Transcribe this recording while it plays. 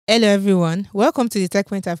Hello, everyone. Welcome to the Tech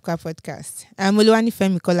Point Africa podcast. I'm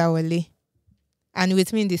Oluwanifemi Kolawole, and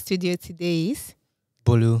with me in the studio today is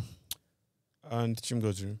Bolu and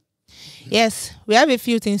Chimgoju. Yes, we have a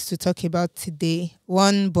few things to talk about today.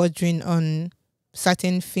 One bordering on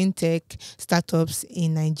certain fintech startups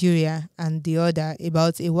in Nigeria, and the other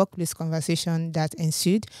about a workplace conversation that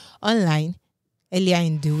ensued online earlier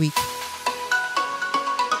in the week.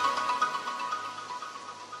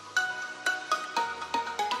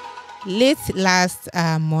 Late last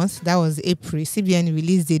month, that was April, CBN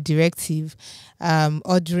released a directive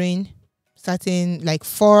ordering certain, like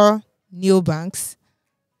 4 neobanks.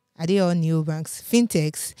 Are they all neobanks?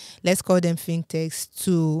 Fintechs, let's call them fintechs,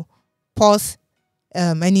 to pause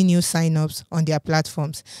any new sign-ups on their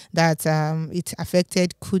platforms. That it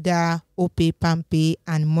affected Kuda, Opay, Pampay,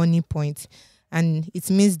 and MoneyPoint. And it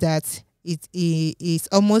means that it is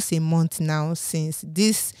almost a month now since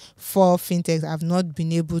these 4 fintechs have not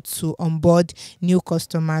been able to onboard new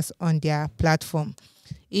customers on their platform.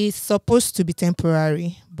 It's supposed to be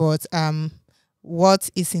temporary, but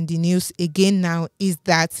what is in the news again now is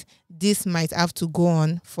that this might have to go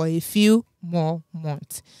on for a few more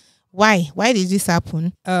months. Why did this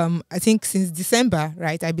happen? I think since December,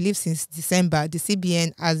 right? I believe since December, the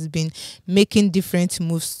CBN has been making different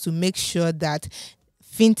moves to make sure that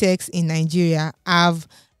fintechs in Nigeria have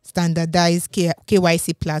standardized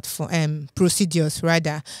KYC platform procedures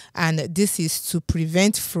rather, and this is to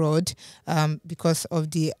prevent fraud because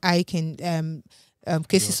of the high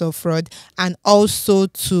cases of fraud, and also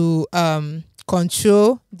to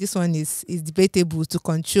control. This one is debatable, to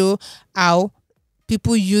control how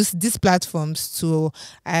people use these platforms to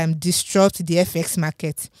disrupt the FX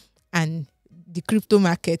market and the crypto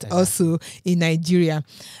market also in Nigeria.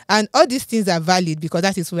 And all these things are valid because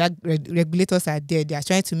that is where regulators are there. They are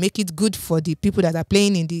trying to make it good for the people that are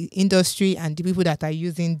playing in the industry and the people that are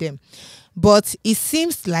using them. But it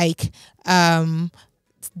seems like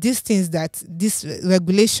these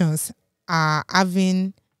regulations are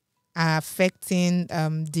affecting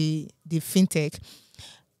the fintech.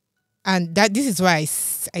 And that this is why I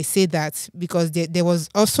say that, because there was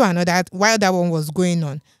also another, while that one was going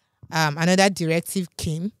on, another directive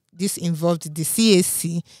came. This involved the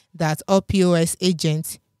CAC, that all POS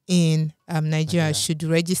agents in Nigeria should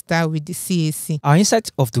register with the CAC. Our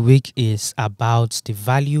insight of the week is about the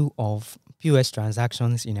value of POS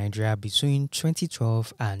transactions in Nigeria between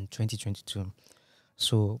 2012 and 2022.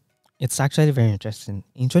 So it's actually very interesting.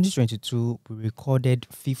 In 2022, we recorded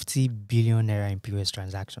 50 billion naira in POS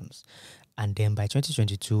transactions. And then by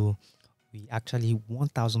 2022, we actually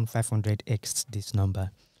 1,500x this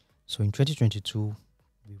number. So in 2022,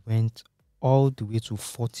 we went all the way to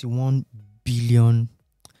 41 billion.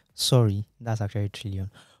 Sorry, that's actually trillion.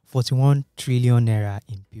 41 trillion naira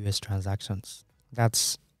in POS transactions.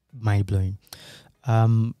 That's mind-blowing.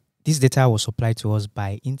 This data was supplied to us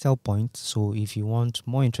by Intel Point. So if you want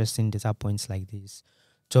more interesting data points like this,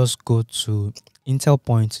 just go to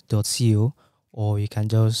intelpoint.co, or you can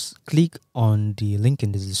just click on the link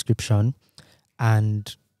in the description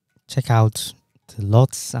and check out the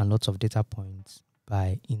lots and lots of data points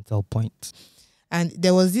by Intel Point. And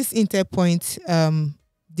there was this Intel Point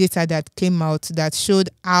data that came out that showed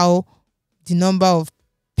how the number of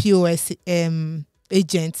POS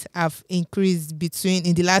agents have increased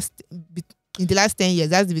in the last 10 years.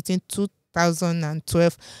 That's between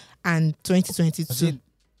 2012 and 2022.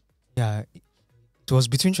 Yeah, it was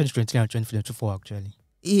between 2023 and 2024 actually.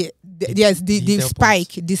 Yeah, the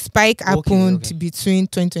spike happened between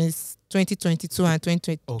 2022 and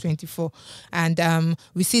 2024. And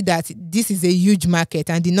we see that this is a huge market,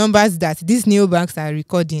 and the numbers that these neobanks are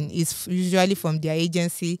recording is usually from their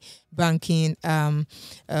agency banking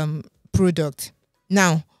product.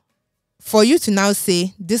 Now, for you to now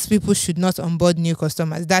say these people should not onboard new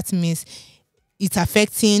customers, that means it's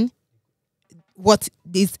affecting what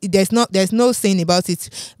is. There's no saying about it.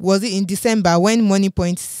 Was it in December when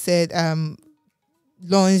MoneyPoint said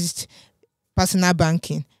launched personal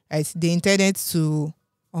banking? Right? They intended to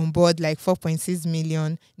onboard like 4.6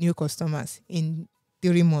 million new customers in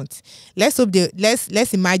 3 months. Let's hope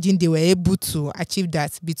let's imagine they were able to achieve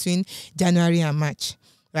that between January and March,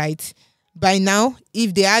 right? By now,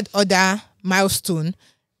 if they had other milestone,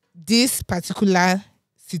 this particular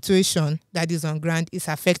situation that is on ground is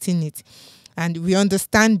affecting it. And we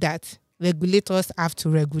understand that regulators have to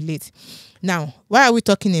regulate. Now, why are we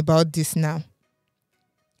talking about this now?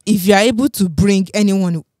 If you are able to bring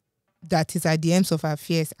anyone that is at the ends of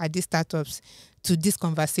affairs at these startups to this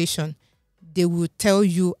conversation, they will tell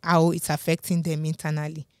you how it's affecting them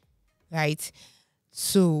internally, right?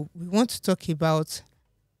 So we want to talk about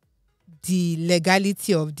the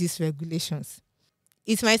legality of these regulations.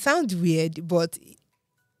 It might sound weird, but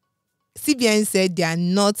CBN said they are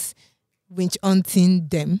not winch hunting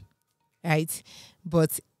them, right?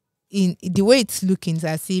 But in the way it's looking, it's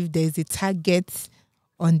as if there's a target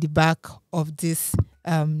on the back of these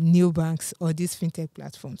new banks or these fintech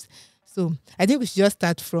platforms. So I think we should just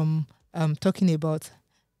start from talking about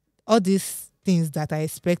all these things that are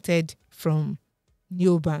expected from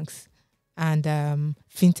new banks and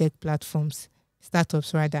fintech platforms,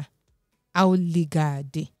 startups rather. How legal are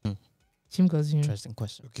they? Chimgozi. Interesting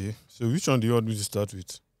question. Okay, so which one do you want me to start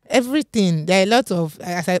with? Everything. There are a lot of,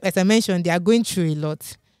 as I mentioned, they are going through a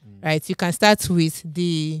lot, right? You can start with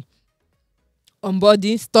the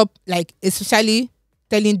onboarding, stop, like especially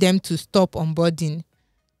telling them to stop onboarding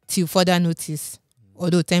till further notice,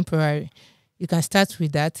 although temporary. You can start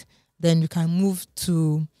with that. Then you can move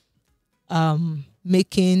to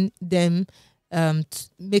making them,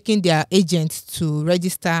 making their agents to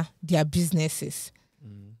register their businesses,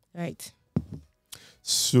 right?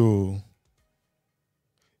 So,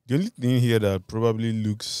 the only thing here that probably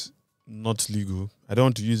looks not legal, I don't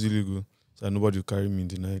want to use illegal, so nobody will carry me in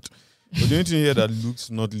the night. But the only thing here that looks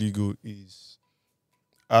not legal is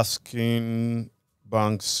asking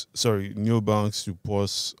new banks to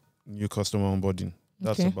pause new customer onboarding.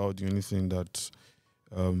 That's about the only thing that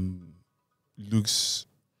looks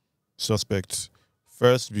suspect.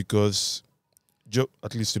 First, because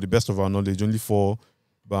at least to the best of our knowledge, only 4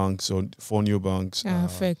 new banks are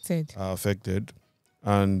affected.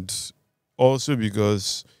 And also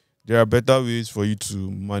because there are better ways for you to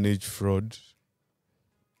manage fraud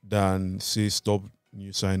than, say, stop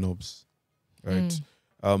new sign-ups, right?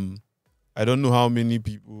 I don't know how many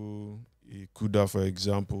people a CUDA, for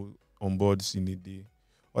example, onboards in a day,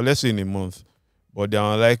 or let's say in a month, but they're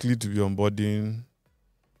unlikely to be onboarding.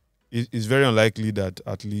 It's very unlikely that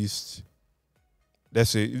at least,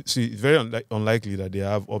 let's say, it's very unlikely that they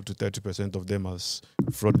have up to 30% of them as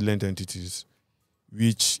fraudulent entities,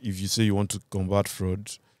 which if you say you want to combat fraud,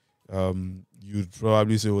 you'd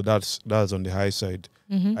probably say, well, that's on the high side.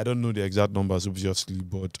 I don't know the exact numbers, obviously,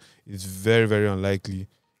 but it's very, very unlikely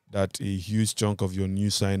that a huge chunk of your new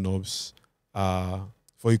sign-ups are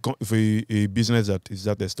for a business that is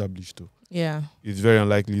that established. Too. Yeah. It's very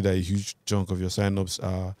unlikely that a huge chunk of your sign-ups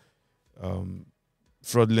are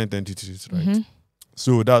fraudulent entities, right?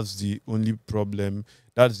 So that's the only problem.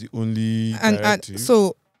 That's the only directive. And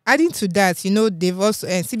so adding to that, they've also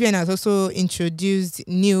CBN has also introduced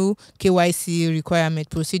new KYC requirement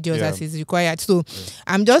procedures as is required. So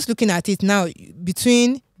I'm just looking at it now.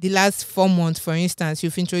 Between the last 4 months, for instance,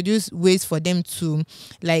 you've introduced ways for them to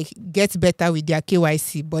get better with their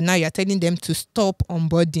KYC, but now you're telling them to stop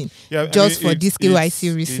onboarding for these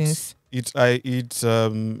KYC reasons.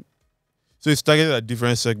 So it's targeted at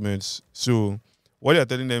different segments. So what you're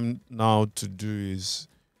telling them now to do is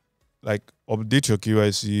update your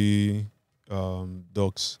KYC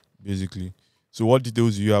docs, basically. So what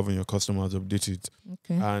details do you have on your customers? Update it.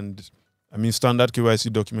 Okay. And standard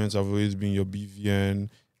KYC documents have always been your BVN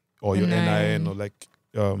or your NIN or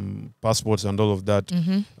passports and all of that.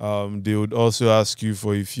 They would also ask you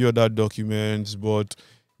for a few other documents, but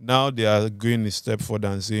now they are going a step further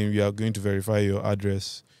and saying we are going to verify your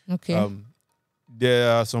address. Okay.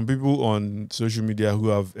 There are some people on social media who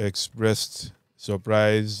have expressed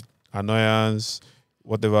surprise, annoyance,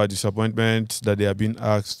 whatever, disappointment that they are being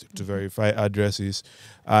asked to verify addresses.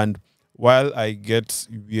 And while I get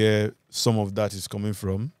where some of that is coming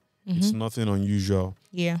from, it's nothing unusual.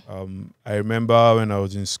 Yeah. I remember when I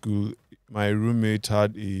was in school, my roommate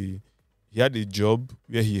had a job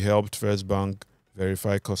where he helped First Bank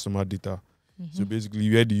verify customer data. So basically,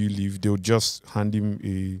 where do you live? They would just hand him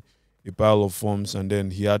a pile of forms, and then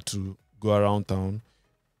he had to go around town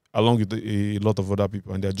along with a lot of other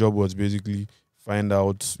people. And their job was basically find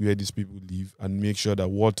out where these people live and make sure that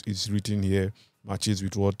what is written here matches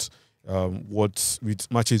with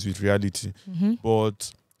matches with reality.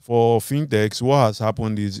 But for fintechs, what has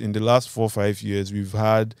happened is in the last 4 or 5 years, we've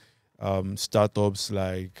had startups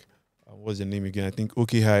like what's the name again? I think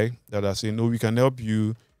High that are saying, we can help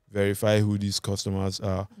you verify who these customers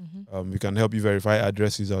are. We can help you verify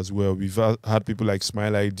addresses as well. We've had people like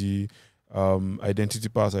Smile ID, Identity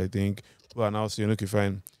Pass, I think, who are now saying, okay,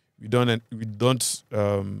 fine, we don't.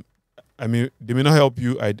 They may not help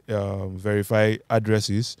you verify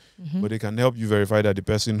addresses, but they can help you verify that the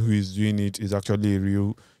person who is doing it is actually a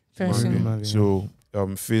real person. So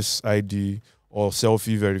Face ID or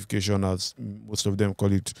selfie verification, as most of them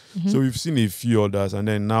call it. So we've seen a few others, and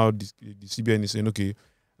then now the CBN is saying, okay,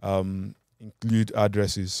 include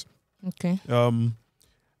addresses. Okay.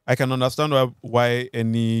 I can understand why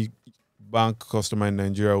any bank customer in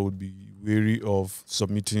Nigeria would be wary of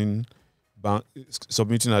submitting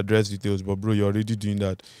address details, but bro, you're already doing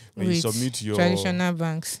that when you submit your traditional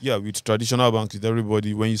banks. Yeah, with traditional banks, with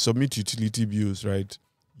everybody, when you submit utility bills, right,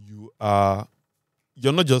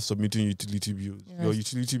 you're not just submitting utility bills. Yes. Your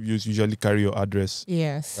utility bills usually carry your address.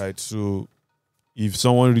 Yes. Right. So if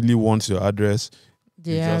someone really wants your address,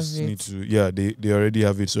 they just need to they already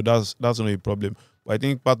have it. So that's not a problem. But I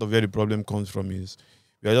think part of where the problem comes from is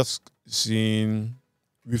we've seen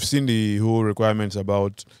the whole requirements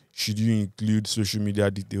about should you include social media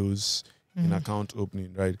details in account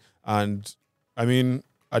opening, right? And I mean,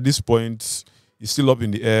 at this point, it's still up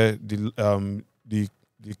in the air.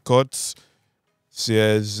 The court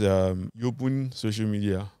says you open social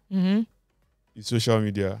media, the social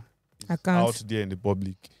media is out there in the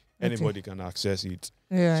public. Anybody can access it.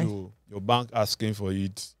 Yeah. So your bank asking for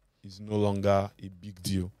it is no longer a big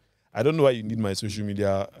deal. I don't know why you need my social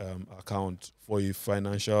media account for a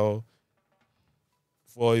financial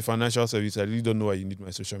service. I really don't know why you need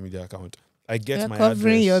my social media account. I get my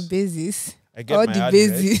covering address. Your basis. I get all my the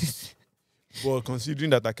address, basis. But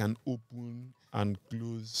considering that I can open and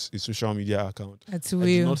close a social media account, I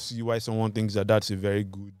do not see why someone thinks that that's a very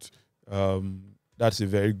good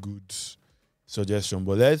suggestion.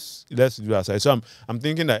 But let's do that aside. So I'm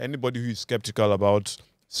thinking that anybody who is skeptical about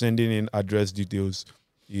sending in address details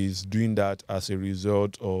is doing that as a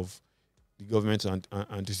result of the government's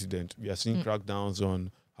antecedent. We are seeing crackdowns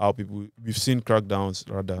on how people. We've seen crackdowns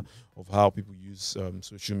rather of how people use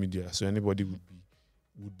social media. So anybody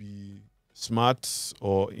would be smart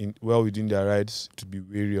or well within their rights to be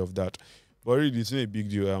wary of that. But really, it's not a big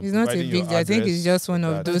deal. It's not a big deal. I think it's just one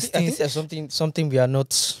of those things. I think there's something we are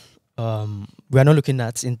not looking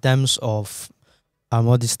at in terms of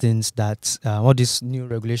all these things that all these new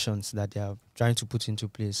regulations that they are trying to put into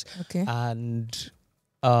place. Okay. And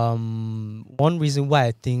one reason why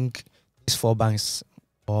I think these 4 banks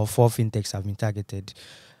or 4 fintechs have been targeted,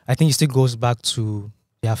 I think it still goes back to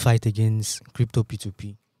their fight against crypto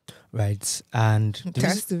P2P, right? And it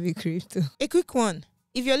has to be crypto. A quick one.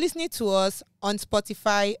 If you're listening to us on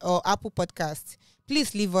Spotify or Apple Podcasts,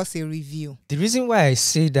 please leave us a review. The reason why I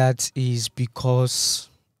say that is because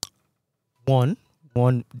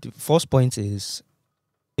the first point is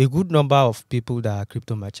a good number of people that are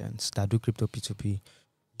crypto merchants that do crypto P2P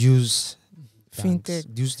use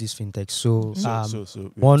these fintechs. So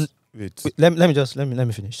let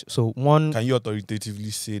me finish. So one, can you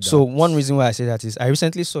authoritatively say that? So one reason why I say that is I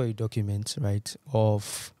recently saw a document, right,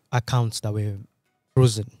 of accounts that were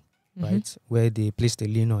frozen, right, where they placed a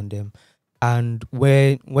lien on them, and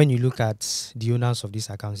when you look at the owners of these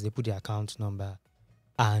accounts, they put the account number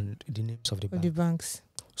and the names of the banks.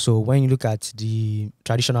 So when you look at the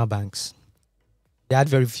traditional banks, they had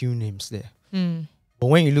very few names there. But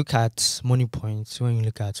when you look at MoneyPoint, when you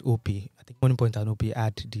look at OP, I think MoneyPoint and OP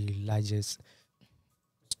had the largest,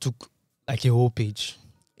 took like a whole page.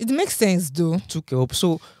 It makes sense though. Took up.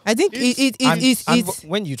 So I think it's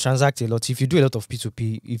when you transact a lot, if you do a lot of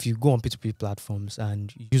P2P, if you go on P2P platforms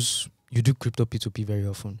and you do crypto P2P very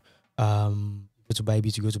often, you go to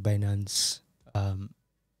Bybit, you go to Binance,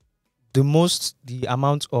 the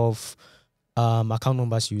amount of account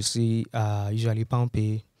numbers you see usually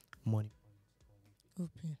PoundPay, Money,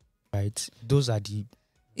 right? Those are the.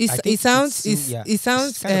 It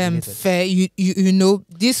sounds fair. You know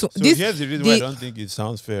this. So here's the reason why I don't think it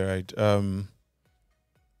sounds fair, right?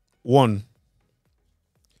 One,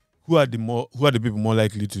 who are the people more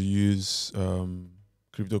likely to use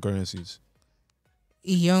cryptocurrencies?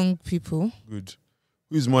 Young people. Good.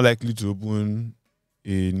 Who is more likely to open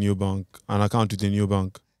an account with a new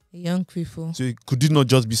bank? Young people. So could it not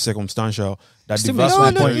just be circumstantial that the vast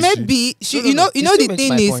majority? Maybe the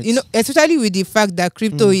thing is, especially with the fact that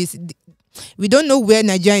crypto is, we don't know where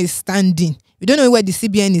Nigeria is standing. We don't know where the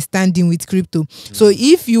CBN is standing with crypto. So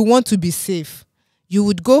if you want to be safe, you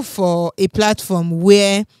would go for a platform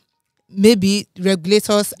where maybe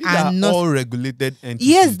regulators are not all regulated entities.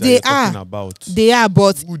 Yes, they are. They are,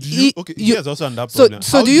 but here's also another problem.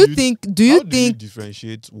 So do you think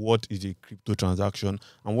differentiate what is a crypto transaction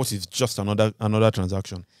and what is just another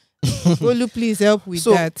transaction? Olu, please help with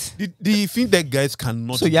that. The fintech guys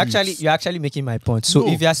cannot. So you're actually making my point. So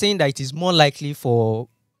if you are saying that it is more likely for,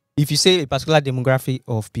 if you say a particular demographic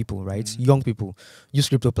of people, right, young people use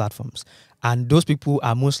crypto platforms, and those people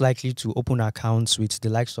are most likely to open accounts with the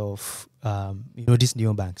likes of these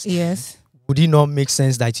neobanks. Yes. Would it not make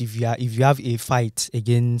sense that if you have a fight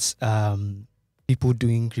against people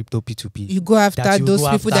doing crypto P2P, you go after those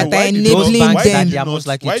people that are enabling them?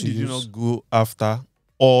 Why did you not go after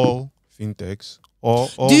all fintechs,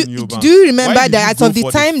 Do you remember that as of the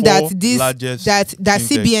time that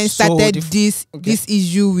CBN started this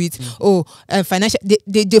issue with financial,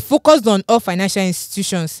 they focused on all financial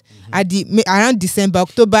institutions at around December,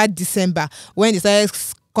 when they started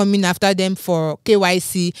coming after them for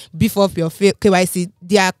KYC, beef up your KYC.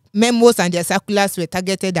 Their memos and their circulars were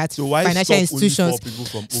targeted at financial institutions.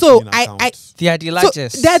 So they are the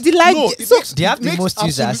largest. So they are the largest. So they have the most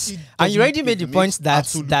users. And you already made the point that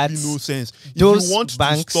no sense. Those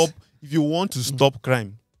banks. If you want to stop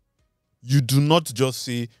crime, you do not just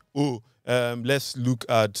say, let's look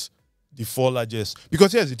at the 4 largest,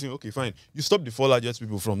 because here's the thing. Okay, fine. You stop the 4 largest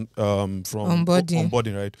people from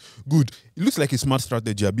onboarding, right? Good. It looks like a smart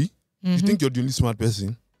strategy, Abi. You think you're the only smart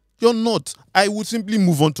person? You're not. I would simply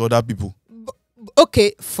move on to other people.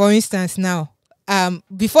 Okay, for instance, now,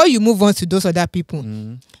 before you move on to those other people,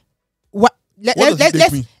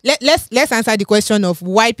 let's answer the question of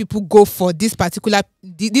why people go for this particular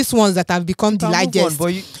these ones that have become the largest.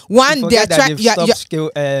 They are trying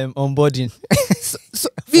onboarding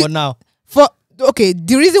for now.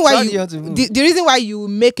 The reason why you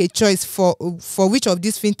make a choice for which of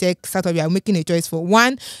these fintech startups you are making a choice for.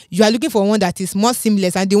 One, you are looking for one that is more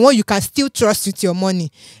seamless and the one you can still trust with your money,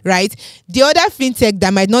 right? The other fintech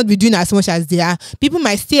that might not be doing as much as they are, people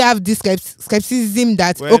might still have this skepticism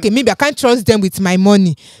that maybe I can't trust them with my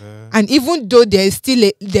money. And even though there's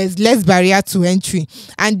less barrier to entry,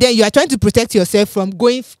 and then you are trying to protect yourself from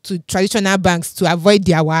going to traditional banks to avoid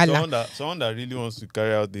their wahala. Someone that really wants to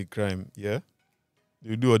carry out the crime,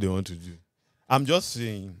 they do what they want to do. I'm just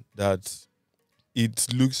saying that it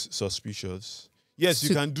looks suspicious. Yes,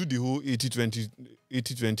 you can do the whole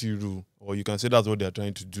 80-20 rule, or you can say that's what they're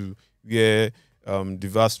trying to do, where the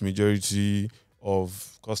vast majority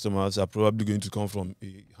of customers are probably going to come from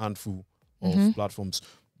a handful of platforms.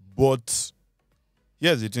 But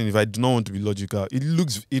here's the thing: if I do not want to be logical, it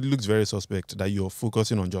looks very suspect that you're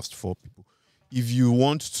focusing on just 4 people. If you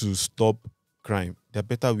want to stop crime, there are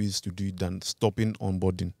better ways to do it than stopping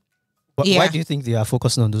onboarding. But why do you think they are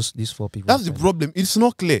focusing on these 4 people? That's the problem. It's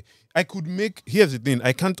not clear. Here's the thing.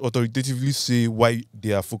 I can't authoritatively say why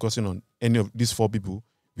they are focusing on any of these 4 people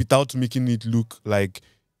without making it look like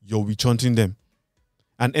you're witch-hunting them.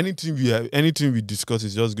 And anything we discuss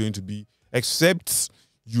is just going to be, except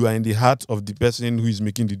you are in the heart of the person who is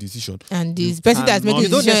making the decision. And this person that's making the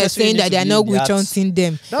decision is saying that they are not witch-hunting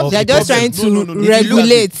them. They're just trying to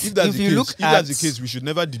regulate. If that's the case, we should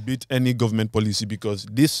never debate any government policy, because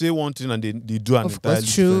they say one thing and they do an entirely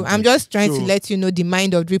true. I'm just trying to let you know the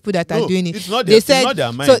mind of the people that are doing it. It's not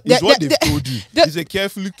their mind. It's what they've told you. It's a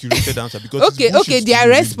carefully curated answer. Because their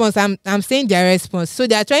response. I'm saying their response. So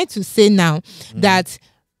they are trying to say now that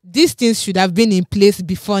these things should have been in place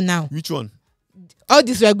before now. Which one? All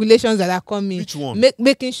these regulations that are coming. Which one?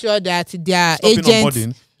 Making sure that their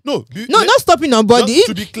agents. Not stopping onboarding.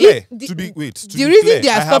 To be clear. The reason they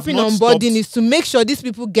are stopping onboarding is to make sure these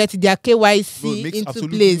people get their KYC into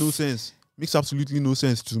place. No sense. Makes absolutely no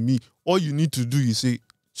sense to me. All you need to do is say,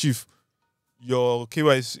 Chief, your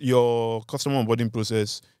KYC, your customer onboarding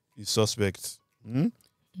process is suspect.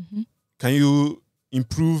 Can you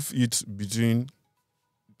improve it in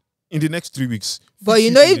the next 3 weeks? But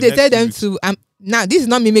if they tell them to, now this is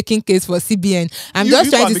not me making case for CBN. I'm just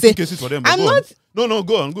trying to say, I'm not. No,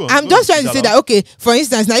 go on. I'm just trying to say that, okay, for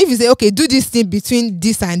instance, now if you say, okay, do this thing between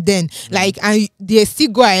this and then, and they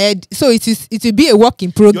still go ahead, so it will be a work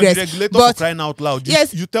in progress. You're the regulator for crying out loud.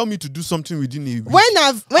 Yes, you tell me to do something within a week. When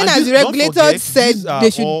has the regulator said they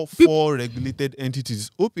should? These are all 4 regulated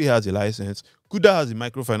entities. OP has a license. Kuda has a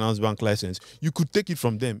microfinance bank license. You could take it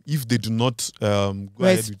from them if they do not go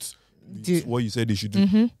ahead with what you said they should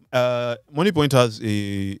do. Moneypoint has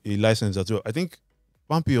a license as well. I think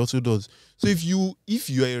Pampi also does. So if you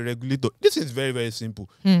are a regulator, this is very, very simple.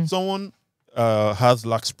 Someone has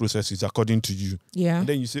lax processes according to you. Yeah. And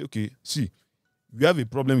then you say, okay, see, we have a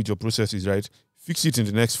problem with your processes, right? Fix it in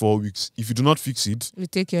the next 4 weeks. If you do not fix it, you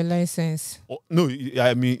take your license. No,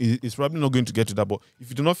 I mean, it's probably not going to get to that. But if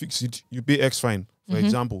you do not fix it, you pay X fine, for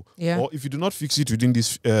example. Yeah. Or if you do not fix it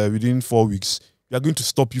within 4 weeks, we are going to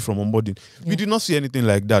stop you from onboarding. Yeah. We did not see anything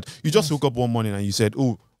like that. You just woke up one morning and you said,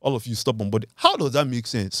 oh, all of you stop onboarding. How does that make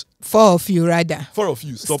sense? 4 of you, rather. 4 of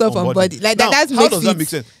you stop onboarding. Like now, how does that make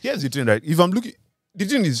sense? Here's the thing, right? If I'm looking, the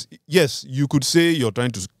thing is, yes, you could say you're trying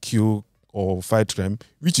to kill or fight crime,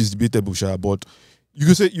 which is debatable, but you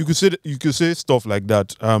could say stuff like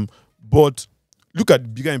that. But look at the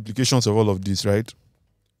bigger implications of all of this, right?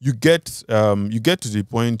 You get to the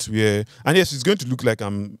point where, and yes, it's going to look like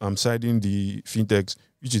I'm siding the fintechs,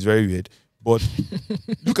 which is very weird. But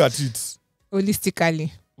look at it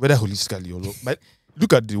holistically. Whether holistically or not, but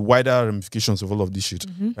look at the wider ramifications of all of this shit,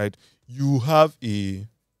 right? You have a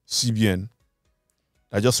CBN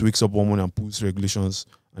that just wakes up one morning and pulls regulations,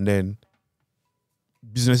 and then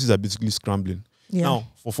businesses are basically scrambling. Yeah. Now,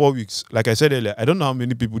 for 4 weeks, like I said earlier, I don't know how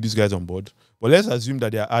many people these guys on board, but let's assume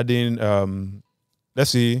that they are adding,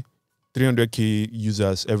 let's say, 300K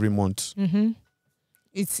users every month.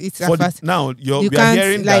 It's now we are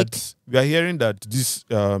hearing that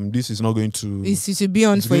this is not going to. It should be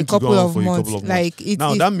on for a couple of months.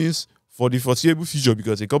 That means for the foreseeable future,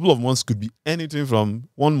 because a couple of months could be anything from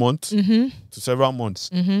 1 month to several months.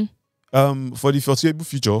 For the foreseeable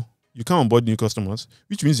future, you can't onboard new customers,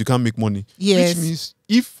 which means you can't make money. Yes. Which means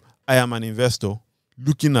if I am an investor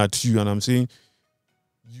looking at you and I'm saying,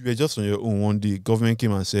 you were just on your own one day, government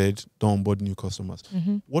came and said, don't onboard new customers.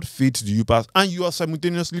 What fate do you pass? And you are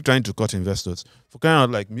simultaneously trying to cut investors. For kind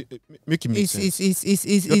of like, make it make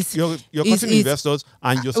sense. You're cutting investors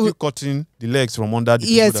and you're still cutting the legs from under the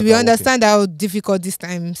Yes, people we understand how difficult these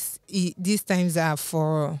times are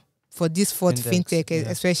for this fourth fintech,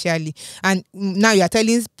 especially. And now you are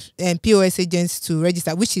telling POS agents to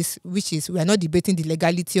register, which is we are not debating the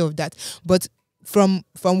legality of that, but from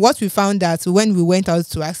what we found out when we went out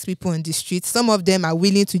to ask people on the street, some of them are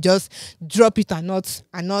willing to just drop it and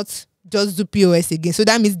not just do POS again. So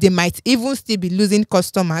that means they might even still be losing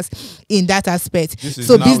customers in that aspect.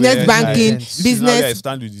 So business banking, business.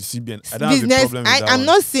 Stand with the CBN. I don't have a problem with that I'm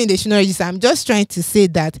not saying they should not register. I'm just trying to say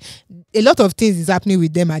that a lot of things is happening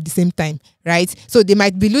with them at the same time, right? So they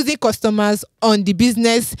might be losing customers on the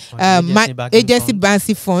business agency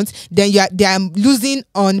banking front. Then they are losing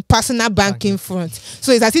on personal banking front.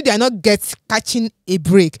 So it's as if they are not catching a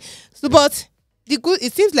break. So, but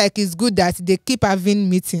it seems like it's good that they keep having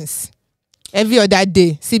meetings every other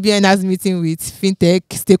day. CBN has meeting with fintech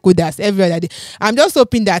stakeholders every other day. I'm just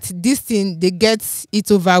hoping that this thing, they get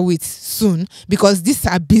it over with soon, because these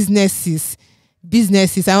are businesses.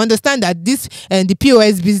 I understand that this the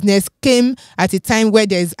POS business came at a time where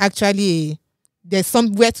there's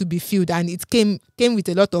somewhere to be filled, and it came with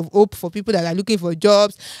a lot of hope for people that are looking for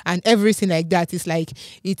jobs and everything like that. It's like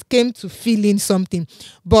it came to fill in something,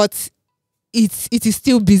 but it is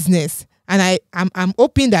still business, and I'm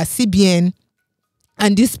hoping that CBN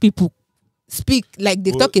and these people speak like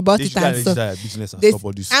they talk about it and stuff.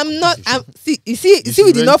 I'm not. See,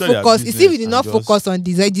 we did not focus. We did not focus on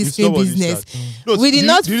the registering business. We did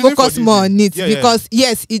not focus more on it because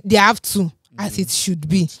yes, they have to, as it should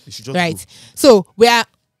be, right? Go. So we are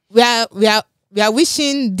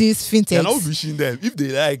wishing these fintechs. You're not wishing them if they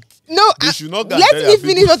like. No, let me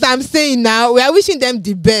finish what I'm saying now. We are wishing them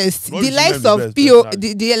the best. The likes of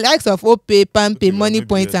the likes of OPay, PamPay,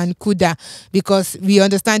 MoneyPoint, and Kuda, because we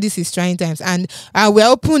understand this is trying times, and we're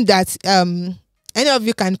open that any of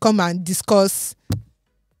you can come and discuss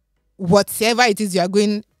whatever it is you are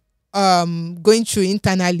going through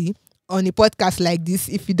internally on a podcast like this,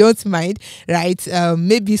 if you don't mind, right?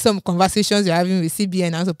 Maybe some conversations you're having with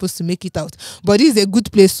CBN are supposed to make it out. But this is a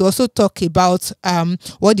good place to also talk about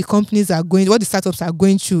what the startups are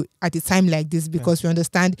going through at a time like this, because we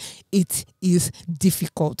understand it is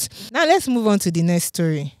difficult. Now let's move on to the next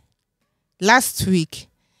story. Last week,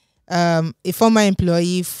 a former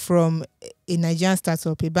employee from a Nigerian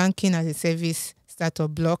startup, a banking as a service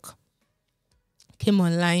startup, Bloc, came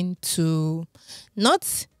online to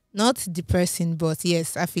not the person, but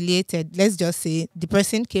yes, affiliated. Let's just say the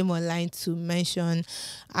person came online to mention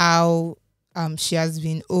how she has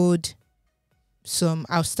been owed some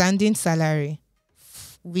outstanding salary,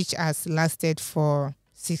 which has lasted for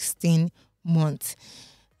 16 months.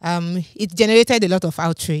 It generated a lot of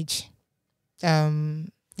outrage. If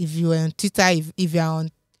you were on Twitter, if you are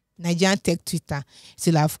on Nigerian tech Twitter, it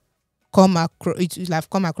will have come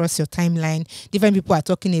across your timeline. Different people are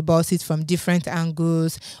talking about it from different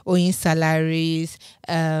angles, owing salaries,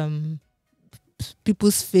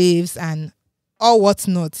 people's faves, and all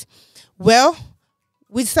whatnot. Well,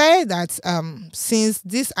 we decided that since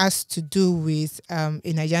this has to do with a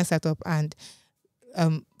Nigerian startup, and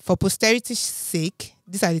for posterity's sake,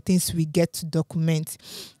 these are the things we get to document.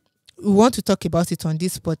 We want to talk about it on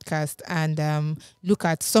this podcast and look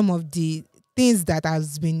at some of the things that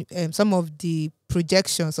has been, some of the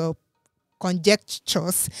projections or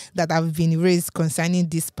conjectures that have been raised concerning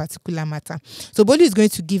this particular matter. So Bolu is going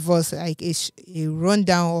to give us like a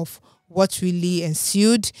rundown of what really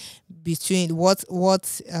ensued between what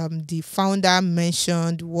the founder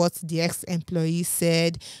mentioned, what the ex-employee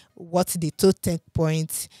said, what the total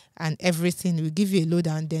points, and everything. We'll give you a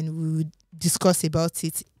lowdown, and then we will discuss about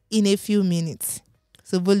it in a few minutes.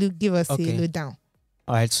 So Bolu, give us a lowdown.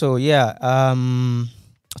 All right, so yeah,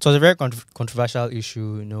 it was a very controversial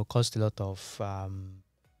issue. Caused a lot of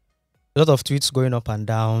tweets going up and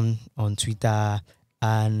down on Twitter,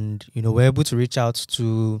 and we're able to reach out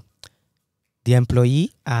to the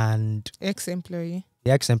employee and ex-employee,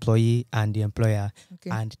 and the employer,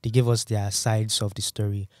 and they gave us their sides of the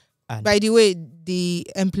story. And by the way, the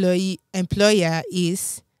employer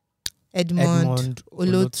is Edmond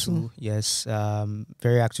Olotu. Yes,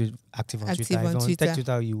 very active on Twitter. If you're on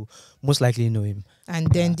Twitter, you most likely know him.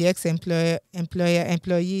 And then the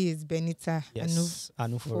employee is Benita. Yes,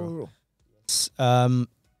 Anuforo.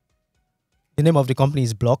 The name of the company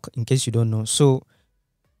is Bloc, in case you don't know. So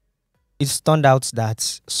it's turned out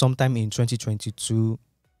that sometime in 2022,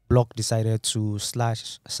 Bloc decided to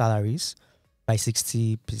slash salaries by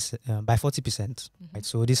 40%. Right.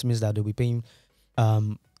 So this means that they'll be paying,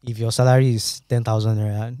 if your salary is 10,000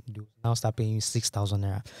 naira, you now start paying 6,000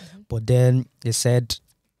 naira. But then they said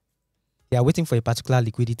they are waiting for a particular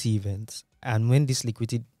liquidity event, and when this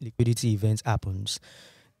liquidity event happens,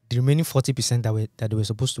 the remaining 40% that they were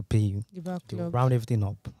supposed to pay you, they will round everything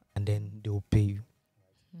up and then they will pay you.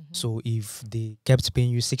 So if they kept paying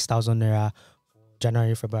you 6,000 naira for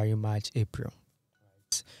January, February, March, April,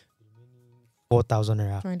 right, 4,000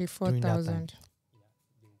 naira, 24,000,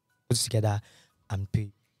 put together and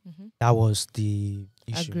pay. That was the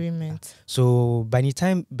issue. Agreement. So by the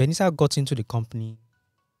time Benita got into the company,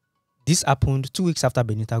 this happened 2 weeks after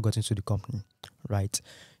Benita got into the company, right?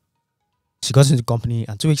 She got into the company,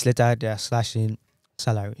 and 2 weeks later, they are slashing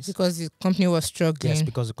salaries. Because the company was struggling. Yes,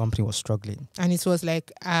 because the company was struggling. And it was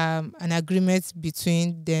like an agreement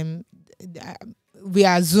between them. We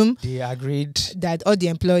assume they agreed that all the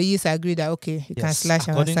employees agreed that, okay, you can slash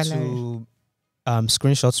our salary. According to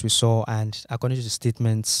screenshots we saw, and according to the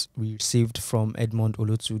statements we received from Edmond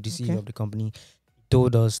Olotu, the CEO of the company, he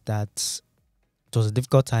told us that it was a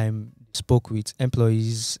difficult time. He spoke with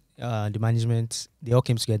employees, the management, they all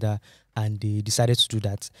came together and they decided to do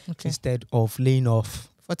that. Instead of laying off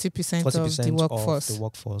 40% of the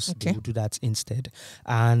workforce. They would do that instead.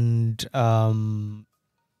 And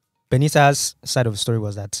Benita's side of the story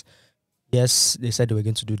was that, yes, they said they were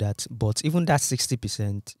going to do that, but even that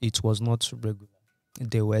 60%, it was not regular.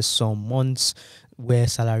 There were some months where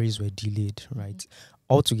salaries were delayed, right?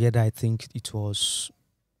 Altogether, I think it was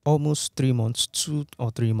almost 3 months, 2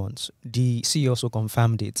 or 3 months. The CEO also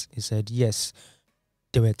confirmed it. He said, yes,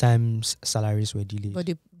 there were times salaries were delayed. But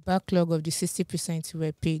the backlog of the 60%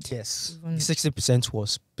 were paid. Yes, the 60%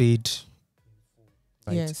 was paid.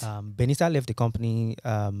 Right? Yes. Benita left the company.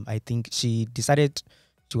 I think she decided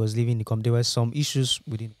she was leaving the company. There were some issues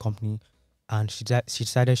within the company, and she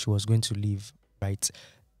decided she was going to leave. Right?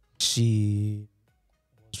 She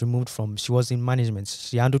was removed from. She was in management.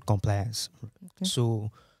 She handled compliance. So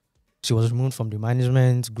she was removed from the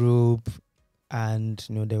management group, and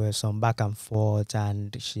there were some back and forth,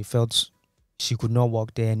 and she felt she could not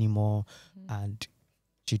work there anymore, and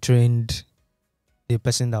she trained the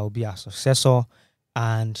person that will be her successor,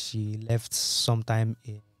 and she left sometime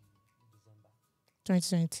in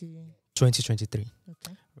 2023.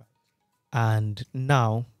 Okay. Right. And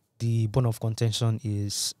now the bone of contention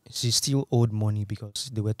is she still owed money, because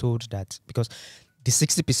they were told that because the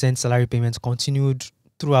 60% salary payment continued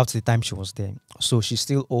throughout the time she was there. So she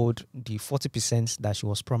still owed the 40% that she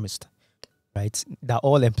was promised, right? That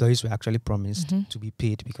all employees were actually promised to be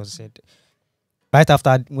paid, because said right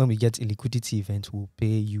after, when we get a liquidity event, we'll pay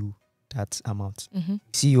you that amount.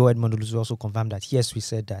 CEO Edmond Olotu also confirmed that, yes, we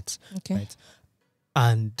said that. Right?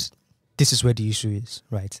 And this is where the issue is,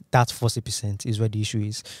 right? That 40% is where the issue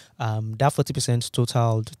is. That 40%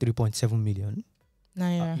 totaled 3.7 million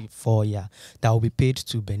naira for that will be paid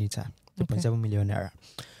to Benita. 3.7 million naira.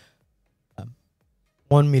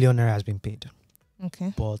 1 million naira has been paid.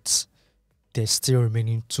 Okay. But there's still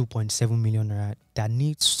remaining 2.7 million naira that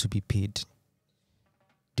needs to be paid.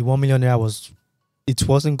 The 1 million naira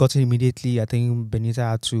wasn't gotten immediately. I think Benita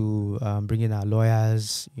had to bring in our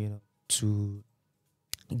lawyers, to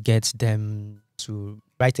get them to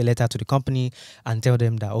write a letter to the company and tell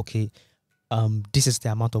them that, okay, this is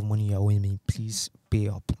the amount of money you're owing me. Please pay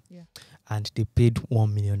up. Yeah. And they paid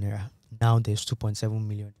 1 million naira. Now there's 2.7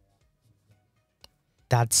 million.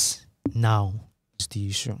 That's now the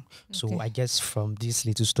issue. Okay. So I guess from this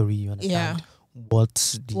little story, you understand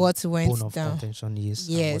what went bone of down. contention is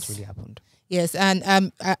and what really happened. Yes,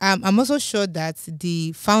 and I'm also sure that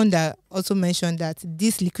the founder also mentioned that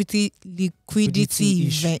this liquidity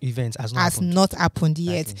event has not happened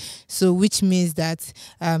yet. Exactly. So which means that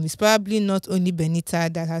it's probably not only Benita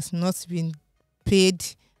that has not been paid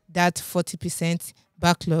that 40%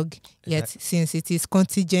 backlog yet, since it is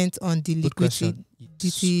contingent on the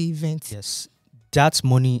liquidity event. Yes. that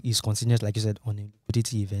money is considered, like you said, on a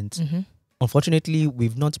liquidity event. Unfortunately,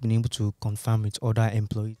 we've not been able to confirm with other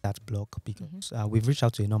employees at Bloc because we've reached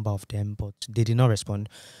out to a number of them, but they did not respond.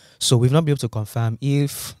 So we've not been able to confirm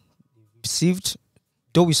if received,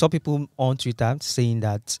 though we saw people on Twitter saying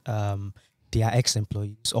that they are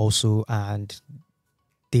ex-employees also, and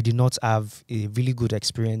they did not have a really good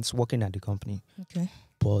experience working at the company. Okay.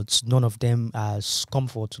 But none of them has come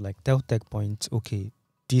forward to like tell TechPoint, okay,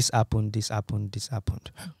 this happened, this happened, this happened.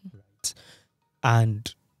 Right.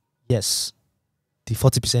 And yes, the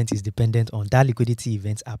 40% is dependent on that liquidity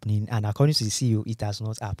event happening, and according to the CEO, it has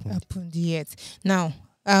not happened yet. Now,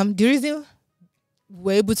 the reason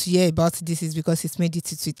we're able to hear about this is because it's made it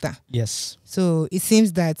to Twitter. Yes. So it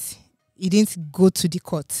seems that it didn't go to the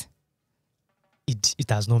court. It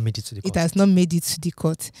has not made it to the court. It has not made it to the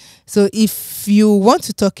court. So if you want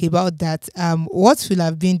to talk about that, what will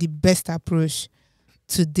have been the best approach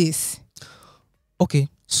to this? Okay,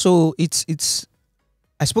 so it's.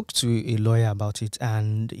 I spoke to a lawyer about it,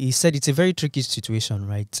 and he said it's a very tricky situation,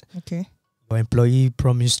 right? Okay. Your employee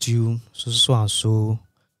promised you so and so,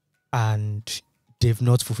 and they've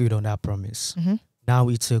not fulfilled on that promise. Now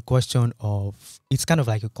it's a question of, it's kind of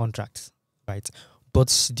like a contract, right?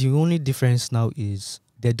 But the only difference now is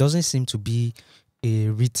there doesn't seem to be a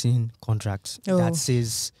written contract that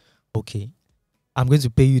says, okay, I'm going to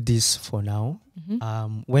pay you this for now.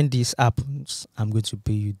 When this happens, I'm going to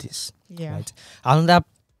pay you this. Yeah. Right. Another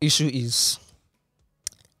issue is,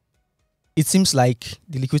 it seems like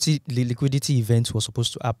the liquidity event was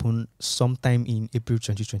supposed to happen sometime in April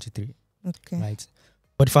 2023. Okay. Right.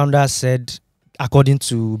 But the founder said, according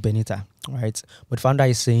to Benita, right? But the founder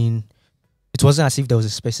is saying it wasn't as if there was a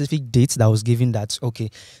specific date that was given that, okay,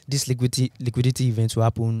 this liquidity event will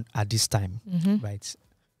happen at this time, right?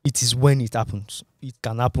 It is when it happens. It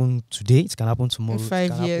can happen today. It can happen tomorrow. In 5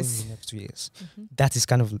 it can years. happen in the next 2 years. That is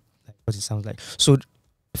kind of like what it sounds like. So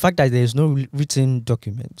the fact that there is no written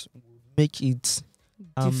document make it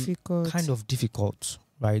kind of difficult,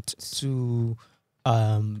 right, to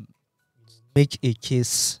make a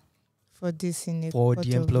case for this for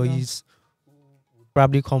the employees.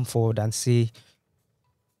 Probably come forward and say,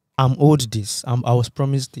 I'm owed this, I was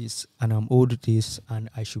promised this, and I'm owed this, and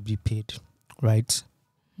I should be paid, right?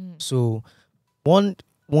 So one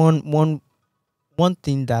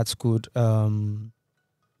thing that could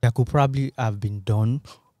probably have been done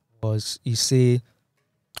was, you say,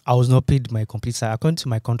 I was not paid my complete salary. According to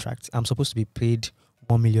my contract, I'm supposed to be paid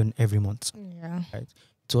 1 million every month. Yeah. Right.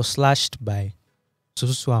 It was slashed by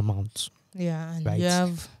so amount. Yeah, and right? you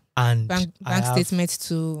have bank statements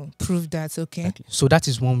to prove that. Okay. Exactly. So that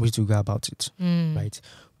is one way to go about it. Right.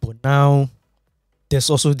 But now there's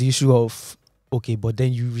also the issue of, okay, but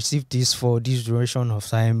then you received this for this duration of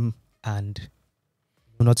time and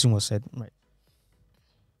nothing was said, right?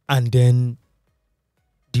 And then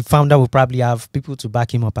the founder will probably have people to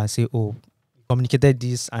back him up and say, oh, communicated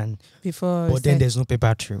this and before, but then there's no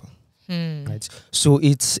paper trail, right? So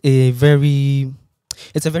it's a very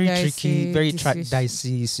tricky, very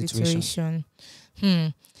dicey situation.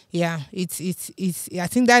 Yeah, it's. I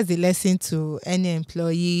think that's the lesson to any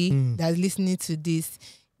employee that's listening to this.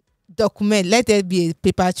 Document. Let there be a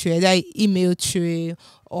paper trail, that email trail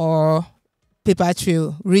or paper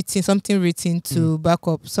trail, something written to back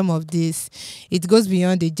up some of this. It goes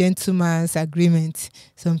beyond the gentleman's agreement.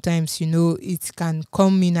 Sometimes, it can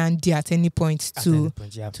come in handy at any point to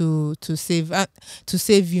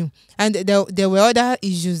save you. And there were other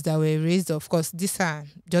issues that were raised. Of course, these are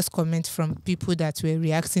just comments from people that were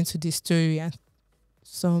reacting to the story. And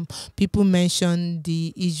some people mentioned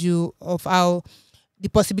the issue of how the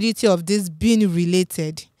possibility of this being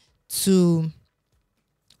related to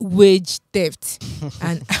wage theft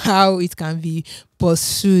and how it can be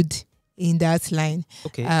pursued in that line.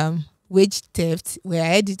 Okay. Wage theft, where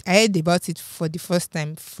I heard about it for the first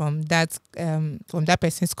time from that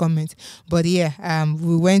person's comment. But yeah,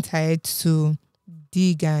 we went ahead to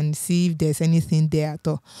dig and see if there's anything there at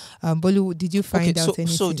all. Bolu, did you find out anything?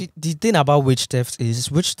 So the thing about wage theft is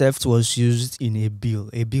wage theft was used in a bill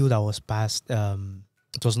that was passed.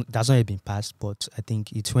 That's not yet been passed, but I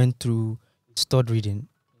think it went through its third reading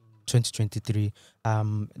 2023.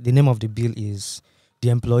 The name of the bill is the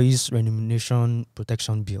Employees Remuneration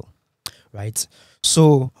Protection Bill, right?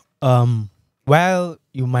 So while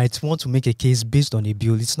you might want to make a case based on a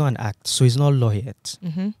bill, it's not an act, so it's not law yet,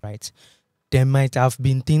 right? There might have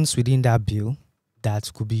been things within that bill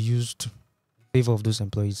that could be used in favor of those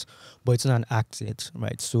employees, but it's not an act yet,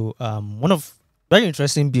 right? So one of very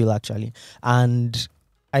interesting bill actually, and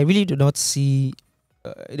I really do not see.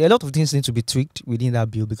 There are a lot of things need to be tweaked within that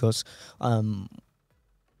bill because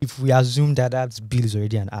if we assume that that bill is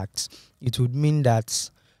already an act, it would mean that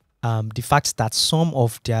the fact that some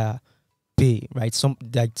of their pay, right,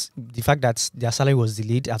 the fact that their salary was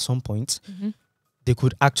delayed at some point, they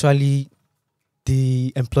could actually,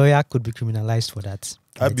 the employer could be criminalized for that.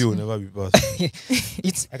 That bill will never be passed.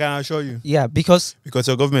 I can assure you. Yeah, because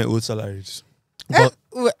your government owes salaries. But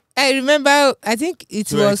I remember, I think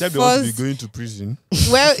it was except first. they want to be going to prison.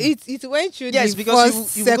 Well, it went through Yes, the because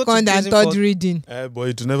first, you go to second, and prison third for- reading. But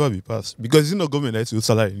it will never be passed because it's not government that owes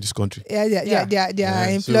salary in this country. Yeah, they are Yeah,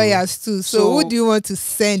 employers too. So who do you want to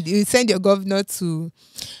send? You send your governor to.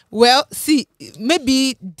 Well, see,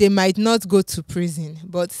 maybe they might not go to prison,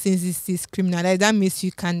 but since it is criminalized, that means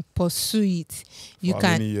you can pursue it. You For can.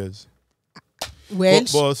 how many years? Well,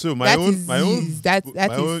 But so my that own is- my own that my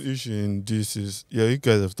is- own issue in this is, you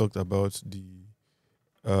guys have talked about the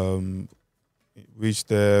wage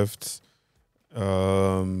theft,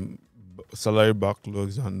 salary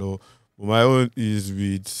backlogs and all. But my own is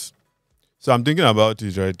with, so I'm thinking about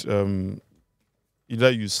it, right?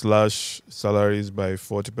 Either you slash salaries by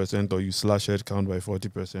 40% or you slash headcount by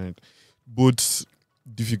 40%. Both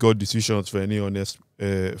difficult decisions for any honest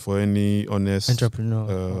entrepreneur,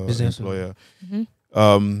 or business owner.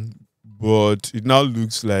 employer. But it now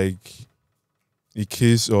looks like a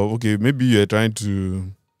case of, okay, maybe you're trying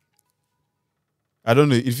to, I don't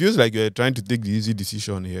know, it feels like you're trying to take the easy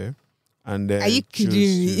decision here. And then Are you kidding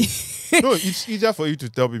me? No, it's easier for you to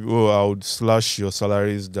tell people, oh, I would slash your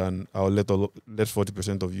salaries than I'll let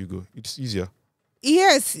 40% of you go. It's easier.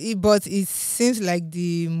 Yes, but it seems like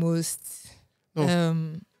the most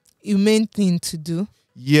humane thing to do.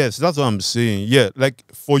 Yes, that's what I'm saying. Yeah, like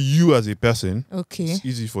for you as a person, Okay. it's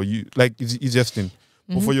easy for you. Like it's the easiest thing.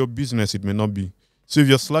 But for your business, it may not be. So if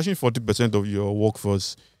you're slashing 40% of your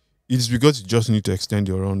workforce, it's because you just need to extend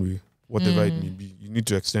your runway, whatever it may be. You need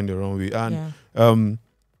to extend your runway. And I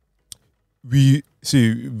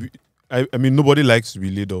mean, nobody likes to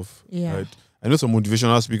be laid off. Yeah. Right? I know some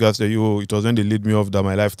motivational speakers say, "Oh, it was when they laid me off that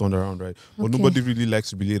my life turned around," right? But nobody really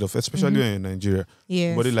likes to be laid off, especially when you're in Nigeria.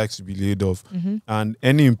 Yes. Nobody likes to be laid off. And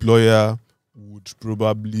any employer would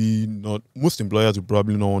probably not, most employers would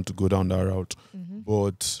probably not want to go down that route.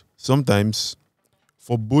 But sometimes,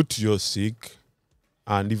 for both your sake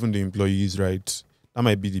and even the employees, right, that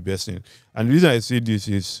might be the best thing. And the reason I say this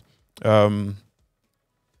is,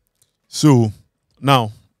 so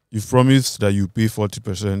now you've promised that you pay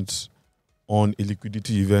 40% on a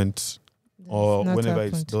liquidity event or whenever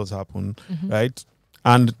it does happen, right?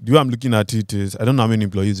 And the way I'm looking at it is, I don't know how many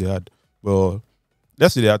employees they had, but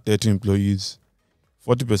let's say they had 30 employees,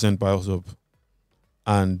 40% piles up.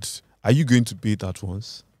 And are you going to pay it at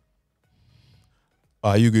once? Or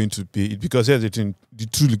are you going to pay it? Because here's the thing, the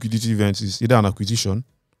two liquidity events is either an acquisition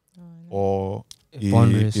or a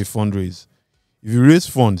fundraise. If you raise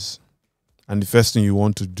funds and the first thing you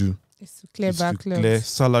want to do is to clear backlogs. Clear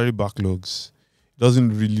salary backlogs. It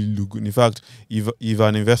doesn't really look good. In fact, if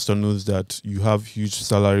an investor knows that you have huge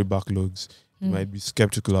salary backlogs, you might be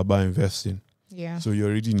skeptical about investing. Yeah. So you're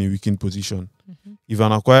already in a weakened position. If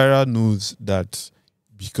an acquirer knows that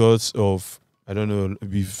because of, I don't know,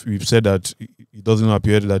 we've said that it doesn't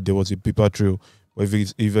appear that there was a paper trail, but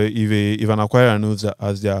if an acquirer knows that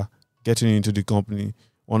as they are getting into the company,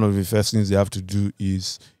 one of the first things they have to do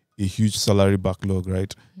is a huge salary backlog,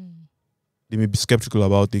 right? They may be skeptical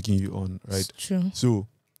about taking you on, right? It's true. So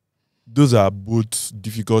those are both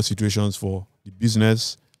difficult situations for the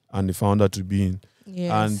business and the founder to be in.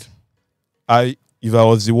 Yes. And if I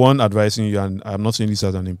was the one advising you, and I'm not saying this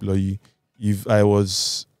as an employee, if I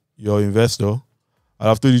was your investor, I'd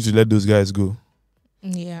have told you to let those guys go.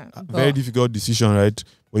 Yeah. Very difficult decision, right?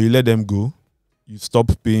 But you let them go, you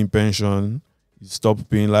stop paying pension, you stop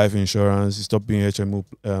paying life insurance, you stop paying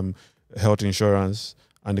HMO, health insurance,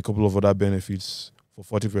 and a couple of other benefits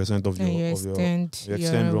for 40% of your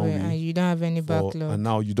extend runway, and you don't have any backlog. And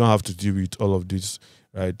now you don't have to deal with all of this,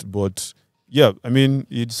 right? But yeah, I mean,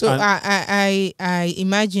 it's so. I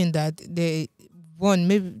imagine that maybe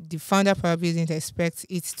the founder probably didn't expect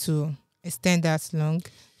it to extend that long.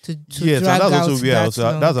 Yes, and that's also where that's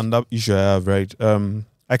another issue I have, right?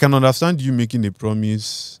 I can understand you making a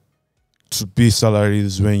promise to pay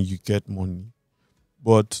salaries when you get money,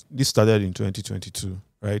 but this started in 2022,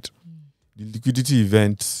 right? The liquidity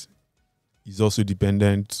event is also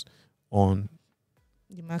dependent on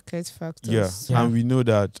the market factors. Yeah. And we know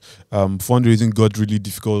that fundraising got really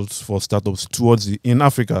difficult for startups in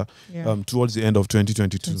Africa towards the end of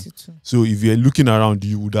 2022. So if you're looking around,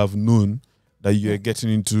 you would have known that you're getting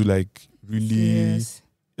into like really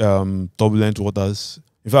turbulent waters.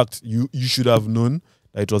 In fact, you should have known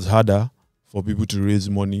that it was harder for people to raise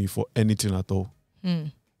money for anything at all.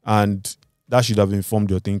 and that should have informed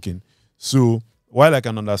your thinking. So while I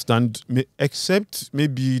can understand, except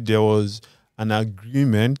maybe there was an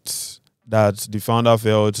agreement that the founder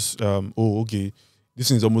felt, okay, this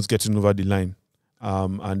thing is almost getting over the line,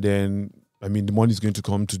 and then I mean the money is going to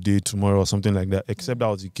come today, tomorrow, or something like that. Except that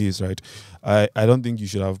was the case, right? I don't think you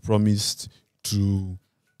should have promised to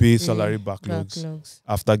pay salary backlogs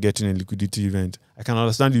after getting a liquidity event. I can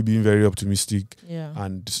understand you being very optimistic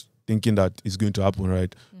and thinking that it's going to happen,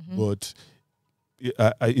 right? But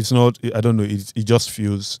it's not. I don't know. It just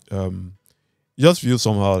feels.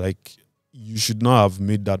 Somehow like you should not have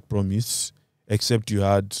made that promise, except you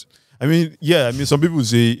had. I mean, some people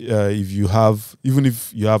say if you have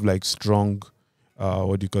like strong,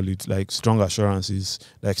 what do you call it? Like strong assurances,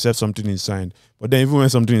 like except something is signed. But then even when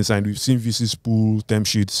something is signed, we've seen VCs pull term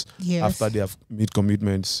sheets after they have made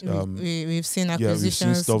commitments. We've seen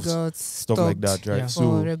acquisitions, stuff like that, right? Yeah.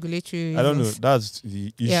 So regulatory I don't know. That's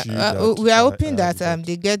the issue. We are hoping that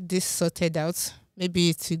they get this sorted out.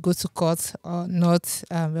 Maybe to go to court or not.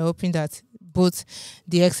 We're hoping that both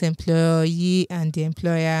the ex-employee and the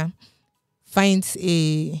employer finds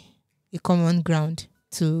a common ground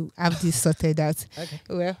to have this sorted out. Okay.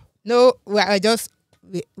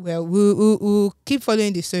 We'll keep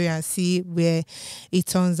following the story and see where it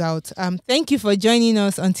turns out. Thank you for joining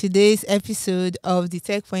us on today's episode of the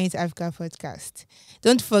Tech Point Africa podcast.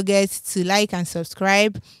 Don't forget to like and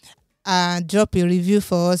subscribe. Drop a review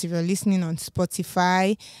for us if you're listening on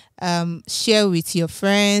Spotify. Share with your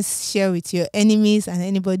friends, share with your enemies and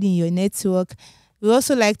anybody in your network. We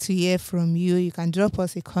also like to hear from you. You can drop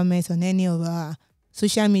us a comment on any of our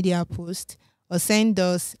social media posts or send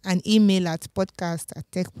us an email at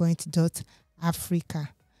podcast@techpoint.africa.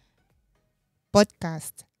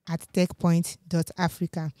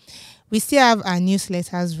 podcast@techpoint.africa. We still have our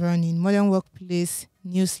newsletters running: Modern Workplace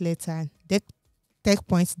newsletter, Tech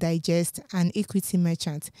Point Digest, and Equity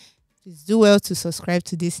Merchant. Please do well to subscribe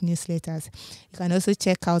to these newsletters. You can also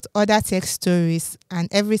check out other tech stories and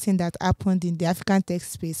everything that happened in the African tech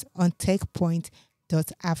space on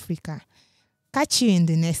techpoint.africa. Catch you in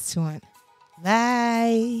the next one.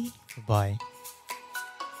 Bye. Bye.